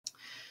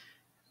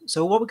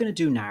So what we're going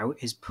to do now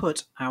is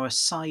put our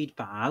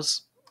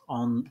sidebars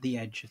on the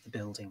edge of the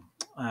building.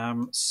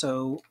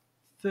 So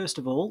first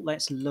of all,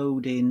 let's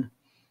load in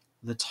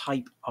the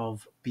type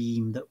of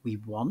beam that we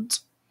want.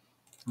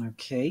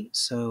 Okay,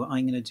 so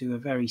I'm going to do a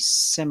very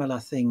similar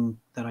thing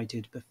that I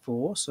did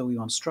before. So we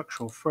want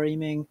structural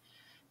framing,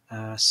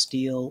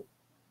 steel,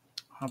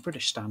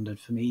 British standard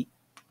for me.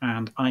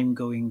 And I'm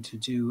going to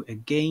do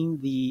again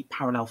the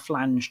parallel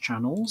flange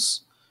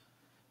channels.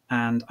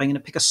 And I'm going to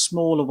pick a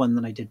smaller one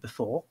than I did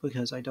before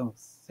because I don't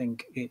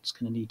think it's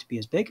going to need to be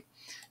as big.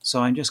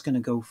 So I'm just going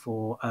to go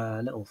for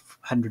a little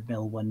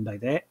 100mm one by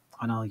there,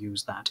 and I'll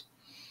use that.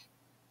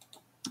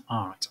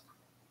 All right.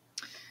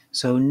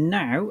 So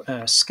now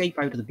escape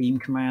out of the beam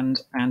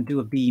command and do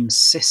a beam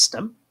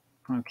system.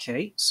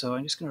 Okay, so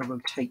I'm just going to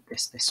rotate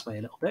this way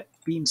a little bit.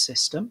 Beam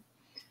system,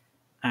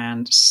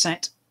 and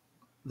set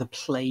the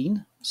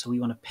plane. So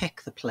we want to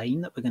pick the plane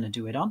that we're going to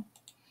do it on.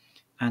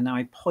 And now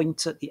I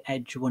point at the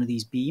edge of one of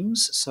these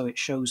beams, so it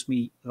shows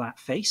me that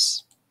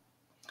face.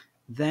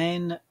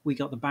 Then we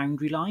got the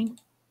boundary line.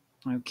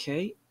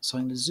 Okay, so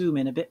I'm going to zoom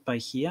in a bit by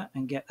here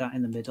and get that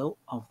in the middle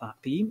of that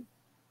beam,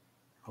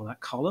 or that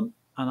column.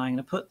 And I'm going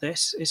to put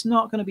this, it's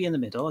not going to be in the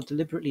middle, I'll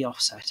deliberately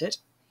offset it.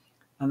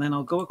 And then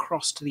I'll go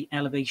across to the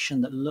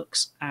elevation that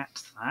looks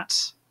at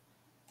that,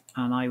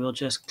 and I will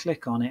just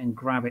click on it and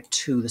grab it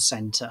to the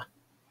center.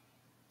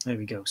 There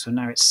we go. So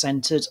now it's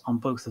centered on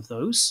both of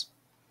those.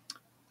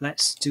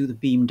 Let's do the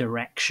beam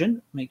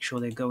direction, make sure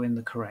they go in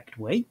the correct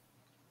way.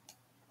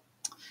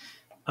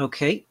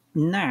 Okay,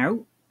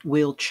 now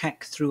we'll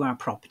check through our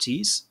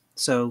properties.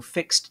 So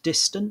fixed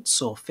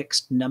distance or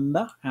fixed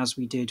number, as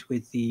we did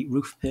with the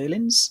roof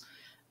purlins.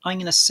 I'm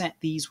going to set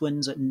these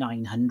ones at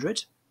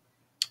 900.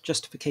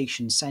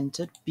 Justification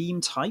centered.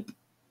 Beam type,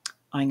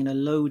 I'm going to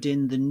load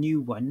in the new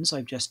ones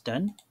I've just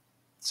done.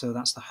 So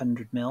that's the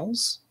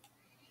 100mm.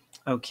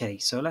 Okay,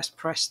 so let's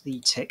press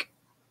the tick.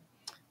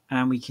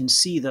 And we can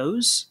see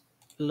those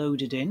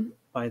loaded in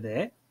by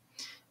there.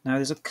 Now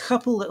there's a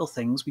couple little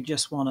things we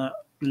just want to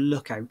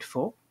look out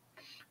for.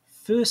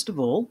 First of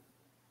all,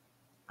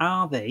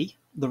 are they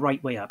the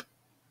right way up?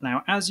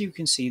 Now, as you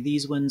can see,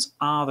 these ones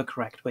are the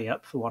correct way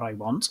up for what I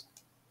want.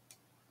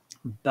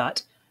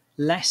 But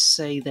let's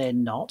say they're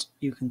not.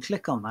 You can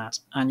click on that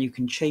and you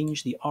can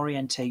change the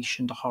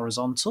orientation to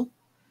horizontal,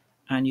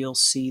 and you'll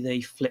see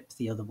they flip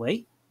the other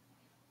way.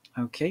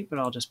 Okay, but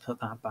I'll just put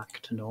that back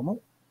to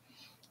normal.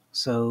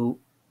 So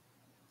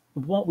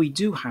what we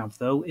do have,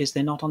 though, is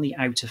they're not on the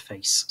outer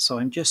face. So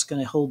I'm just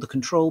going to hold the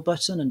control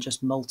button and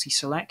just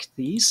multi-select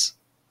these.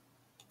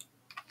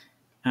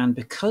 And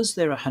because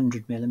they're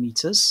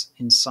 100mm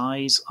in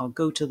size, I'll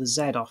go to the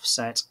Z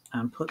offset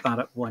and put that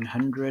at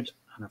 100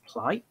 and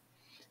apply.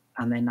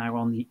 And they're now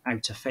on the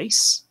outer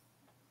face.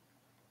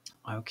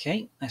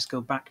 Okay, let's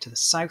go back to the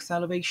south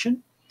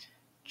elevation.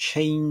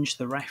 Change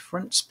the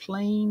reference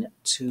plane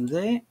to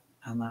there,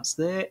 and that's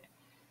there.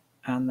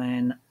 And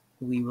then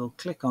we will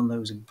click on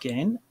those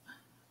again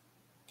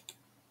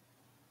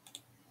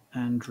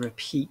and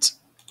repeat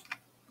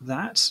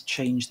that,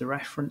 change the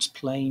reference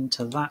plane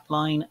to that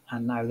line,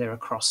 and now they're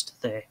across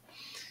to there.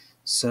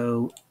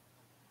 So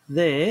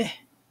there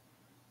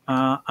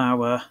are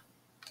our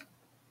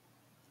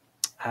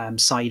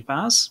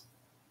sidebars,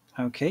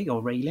 okay,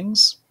 or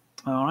railings.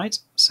 All right,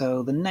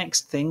 so the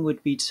next thing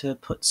would be to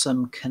put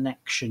some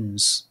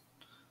connections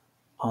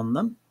on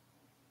them,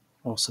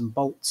 or some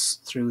bolts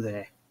through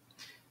there.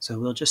 So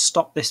we'll just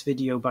stop this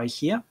video by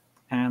here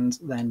and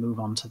then move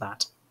on to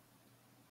that.